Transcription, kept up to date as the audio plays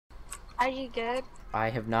Are you good?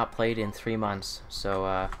 I have not played in 3 months,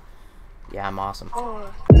 so yeah, I'm awesome.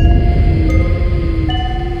 Oh.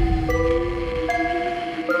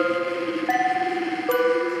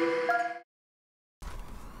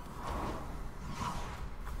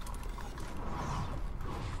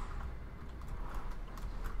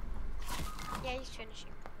 Yeah, he's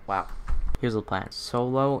finishing. Wow. Here's the plan.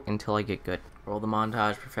 Solo until I get good. Roll the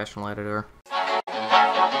montage, professional editor.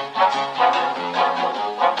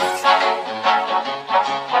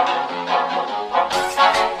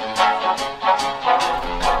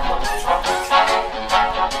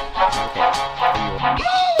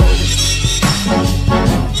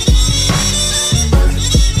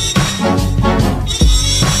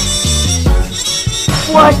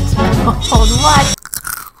 What? Oh, what?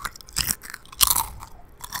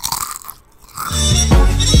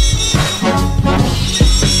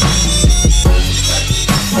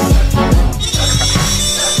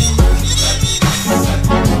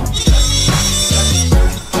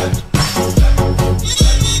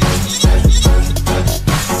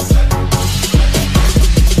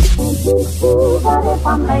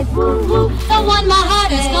 The one my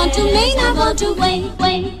heart has gone to me, not gone to wait.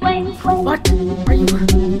 What?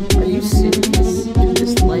 Are you serious? Dude,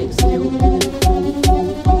 this leg still. Me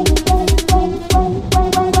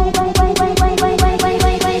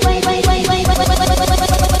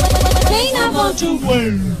not gone to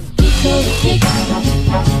wait.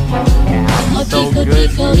 Yeah, so good.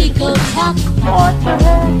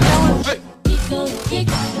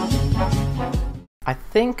 I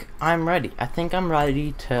think I'm ready. I think I'm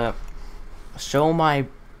ready to show my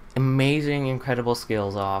amazing, incredible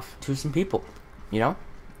skills off to some people, you know?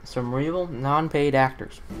 Some real, non-paid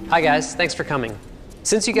actors. Hi guys, thanks for coming.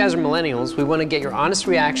 Since you guys are millennials, we want to get your honest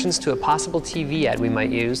reactions to a possible TV ad we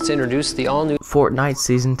might use to introduce the all-new Fortnite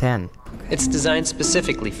Season 10. It's designed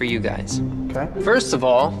specifically for you guys. Okay. First of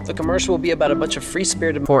all, the commercial will be about a bunch of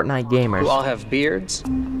free-spirited Fortnite gamers. who all have beards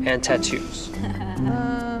and tattoos.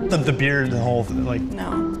 The beard, the whole, like...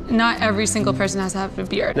 No. Not every single person has to have a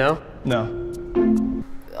beard. No? No.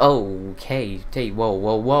 Okay,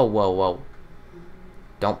 whoa.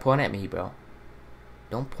 Don't point at me, bro.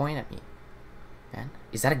 Don't point at me. Man,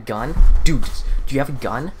 is that a gun? Dude, do you have a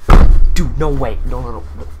gun? Dude, no way. No.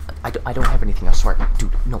 I don't have anything, I swear.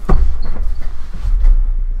 Dude, no.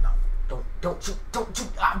 No, don't shoot.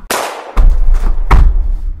 Ah.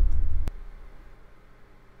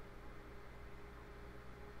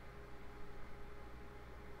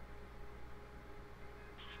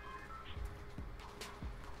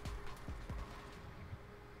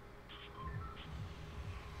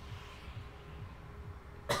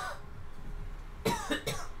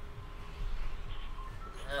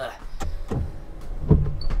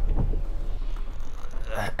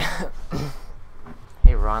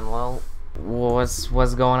 Hey Ronlo,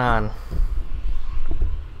 what's going on?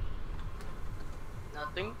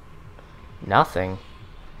 Nothing?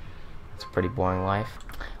 It's a pretty boring life.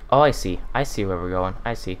 Oh, I see where we're going.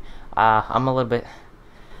 I see. I'm a little bit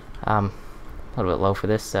low for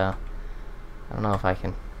this, so I don't know if I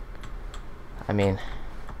can. I mean,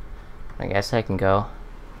 I guess I can go.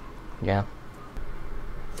 Yeah.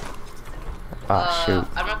 Oh shoot.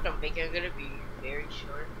 I'm not gonna make it. I'm gonna be very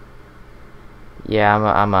short. Yeah,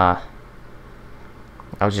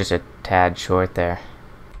 I was just a tad short there.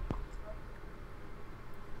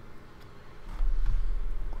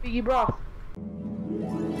 Biggie bro.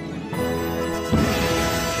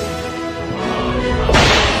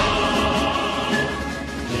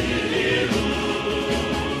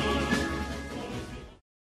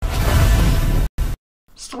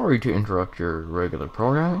 Sorry to interrupt your regular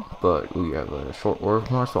programming, but we have a short word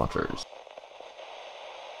from our sponsors.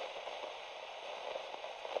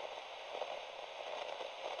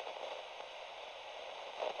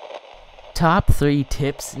 Top 3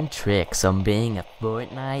 tips and tricks on being a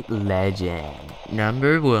Fortnite legend.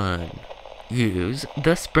 Number 1. Use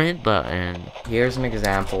the sprint button. Here's an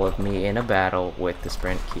example of me in a battle with the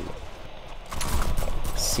sprint key.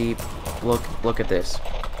 See, look at this.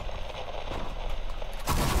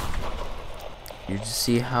 You just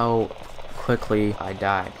see how quickly I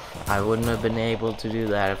died. I wouldn't have been able to do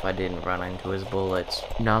that if I didn't run into his bullets.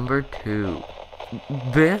 Number 2.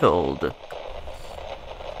 Build.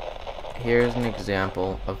 Here's an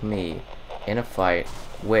example of me in a fight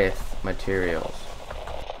with materials.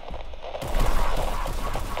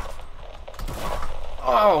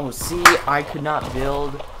 Oh, see, I could not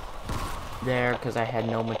build there because I had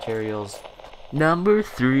no materials. Number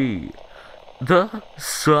 3. The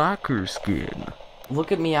soccer skin.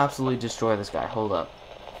 Look at me absolutely destroy this guy. Hold up.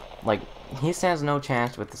 Like, he stands no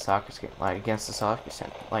chance with the soccer skin. Like, against the soccer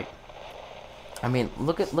skin. Like, I mean,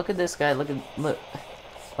 look at this guy. Look,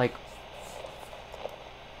 like,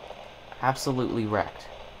 absolutely wrecked.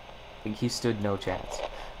 Like, he stood no chance.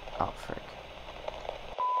 Oh frick.